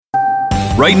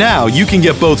Right now, you can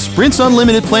get both Sprint's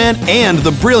unlimited plan and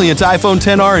the brilliant iPhone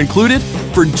XR included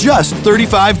for just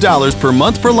 $35 per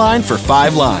month per line for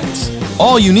 5 lines.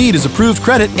 All you need is approved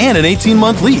credit and an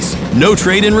 18-month lease. No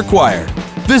trade-in required.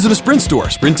 Visit a Sprint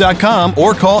store, sprint.com,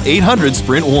 or call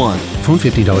 800-SPRINT-1. Phone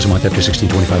 $15 a month after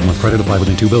 $16.25 a month. Credit applied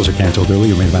within 2 bills or canceled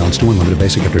early. Remain balance due. Unlimited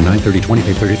basic after 9/30/20.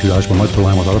 Pay $32 per month per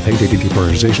line with auto pay. AT&T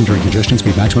prioritization during congestion.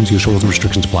 Speed maximums. Use rules and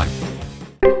restrictions apply.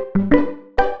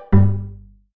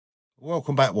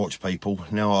 Welcome back, watch people.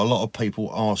 Now, a lot of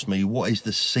people ask me, what is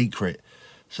the secret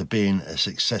to being a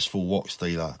successful watch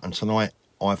dealer? And tonight,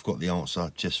 I've got the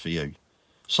answer just for you.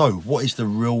 So, what is the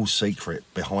real secret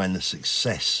behind the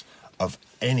success of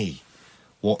any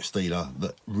watch dealer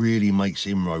that really makes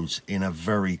inroads in a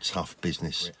very tough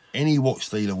business? Any watch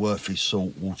dealer worth his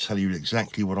salt will tell you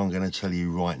exactly what I'm going to tell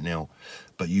you right now,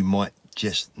 but you might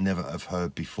just never have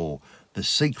heard before. The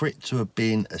secret to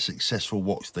being a successful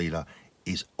watch dealer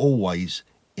is always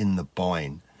in the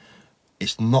buying.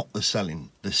 It's not the selling.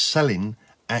 The selling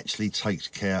actually takes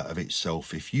care of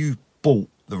itself. If you bought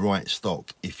the right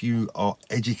stock, if you are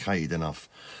educated enough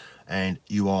and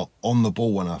you are on the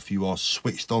ball enough, you are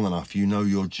switched on enough, you know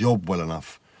your job well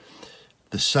enough,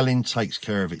 the selling takes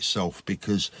care of itself,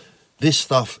 because this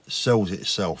stuff sells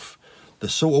itself. The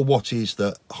sort of watches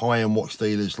that high-end watch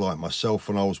dealers like myself,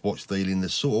 when I was watch dealing, the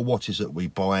sort of watches that we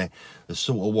buy, the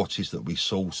sort of watches that we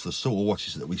source, the sort of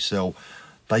watches that we sell,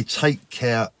 they take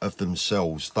care of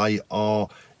themselves. They are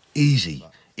easy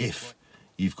if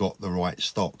you've got the right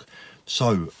stock.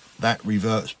 So that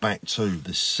reverts back to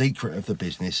the secret of the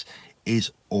business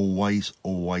is always,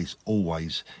 always,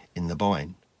 always in the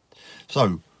buying.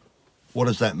 So what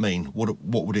does that mean? What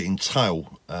would it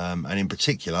entail? And in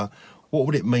particular, what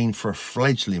would it mean for a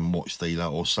fledgling watch dealer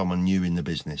or someone new in the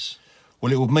business?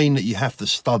 Well, it would mean that you have to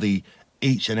study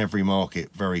each and every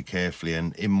market very carefully.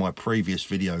 And in my previous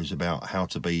videos about how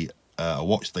to be a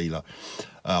watch dealer,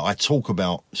 I talk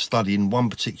about studying one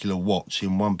particular watch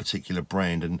in one particular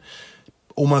brand and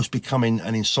almost becoming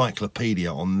an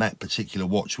encyclopedia on that particular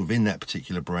watch within that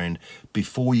particular brand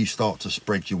before you start to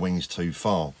spread your wings too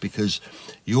far. Because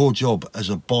your job as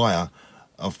a buyer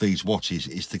of these watches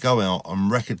is to go out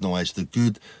and recognize the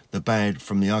good, the bad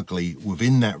from the ugly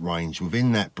within that range,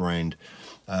 within that brand,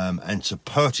 and to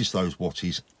purchase those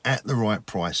watches at the right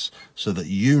price so that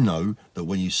you know that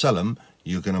when you sell them,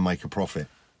 you're going to make a profit.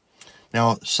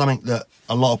 Now, something that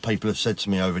a lot of people have said to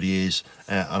me over the years,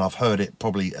 and I've heard it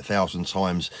probably 1,000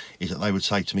 times, is that they would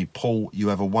say to me, Paul, you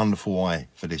have a wonderful eye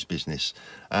for this business.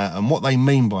 And what they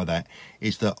mean by that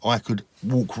is that I could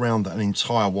walk around an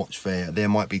entire watch fair, there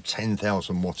might be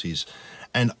 10,000 watches,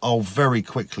 and I'll very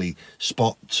quickly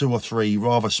spot 2 or 3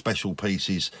 rather special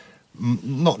pieces,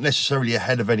 not necessarily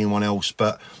ahead of anyone else,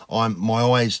 but my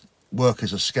eyes work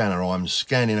as a scanner. I'm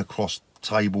scanning across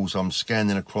tables, I'm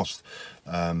scanning across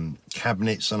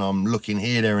cabinets, and I'm looking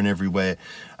here, there and everywhere,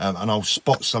 and I'll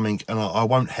spot something and I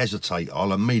won't hesitate.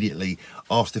 I'll immediately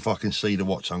ask if I can see the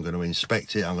watch. I'm going to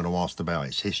inspect it, I'm going to ask about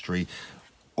its history,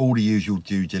 all the usual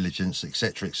due diligence,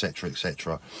 etc, etc,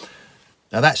 etc.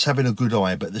 Now that's having a good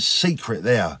eye, but the secret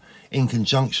there, in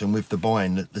conjunction with the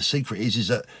buying, that the secret is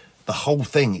that the whole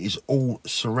thing is all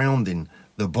surrounding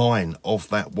the buying of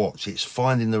that watch. It's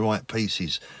finding the right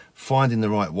pieces, finding the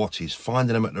right watches,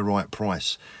 finding them at the right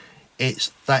price.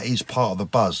 That is part of the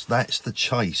buzz. That's the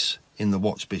chase in the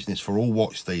watch business for all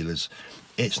watch dealers.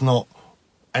 It's not,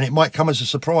 and it might come as a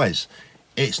surprise,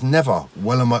 it's never,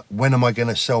 when am I going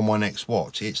to sell my next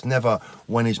watch? It's never,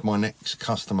 when is my next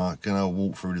customer going to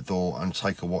walk through the door and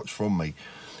take a watch from me?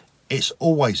 It's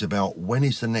always about, when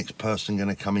is the next person going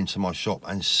to come into my shop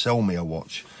and sell me a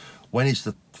watch? When is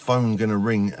the phone going to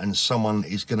ring and someone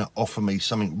is going to offer me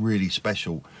something really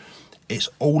special? It's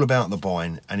all about the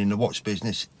buying, and in the watch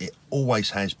business, it always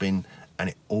has been, and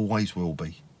it always will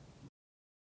be.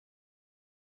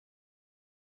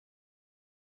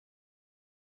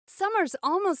 Summer's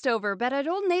almost over, but at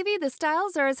Old Navy, the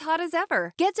styles are as hot as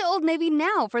ever. Get to Old Navy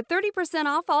now for 30%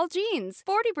 off all jeans,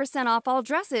 40% off all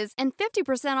dresses, and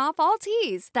 50% off all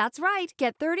tees. That's right.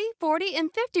 Get 30, 40,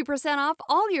 and 50% off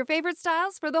all your favorite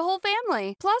styles for the whole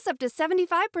family. Plus up to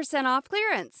 75% off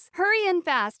clearance. Hurry in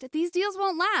fast. These deals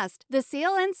won't last. The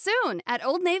sale ends soon at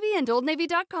Old Navy and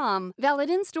OldNavy.com. Valid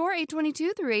in store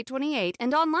 8/22 through 8/28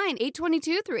 and online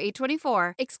 8/22 through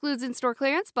 8/24. Excludes in-store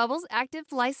clearance, bubbles, active,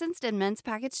 licensed, and men's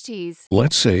packaged tees.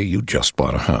 Let's say you just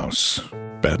bought a house.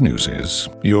 Bad news is,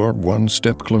 you're one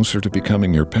step closer to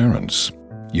becoming your parents.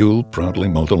 You'll proudly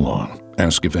mow the lawn.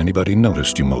 Ask if anybody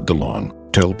noticed you mowed the lawn.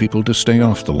 Tell people to stay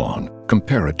off the lawn.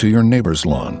 Compare it to your neighbor's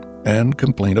lawn. And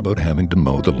complain about having to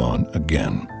mow the lawn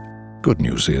again. Good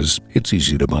news is, it's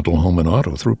easy to bundle home and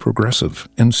auto through Progressive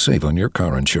and save on your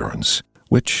car insurance,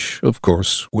 which, of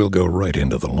course, will go right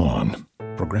into the lawn.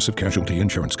 Progressive Casualty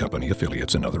Insurance Company,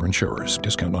 affiliates, and other insurers.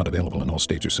 Discount not available in all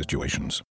states or situations.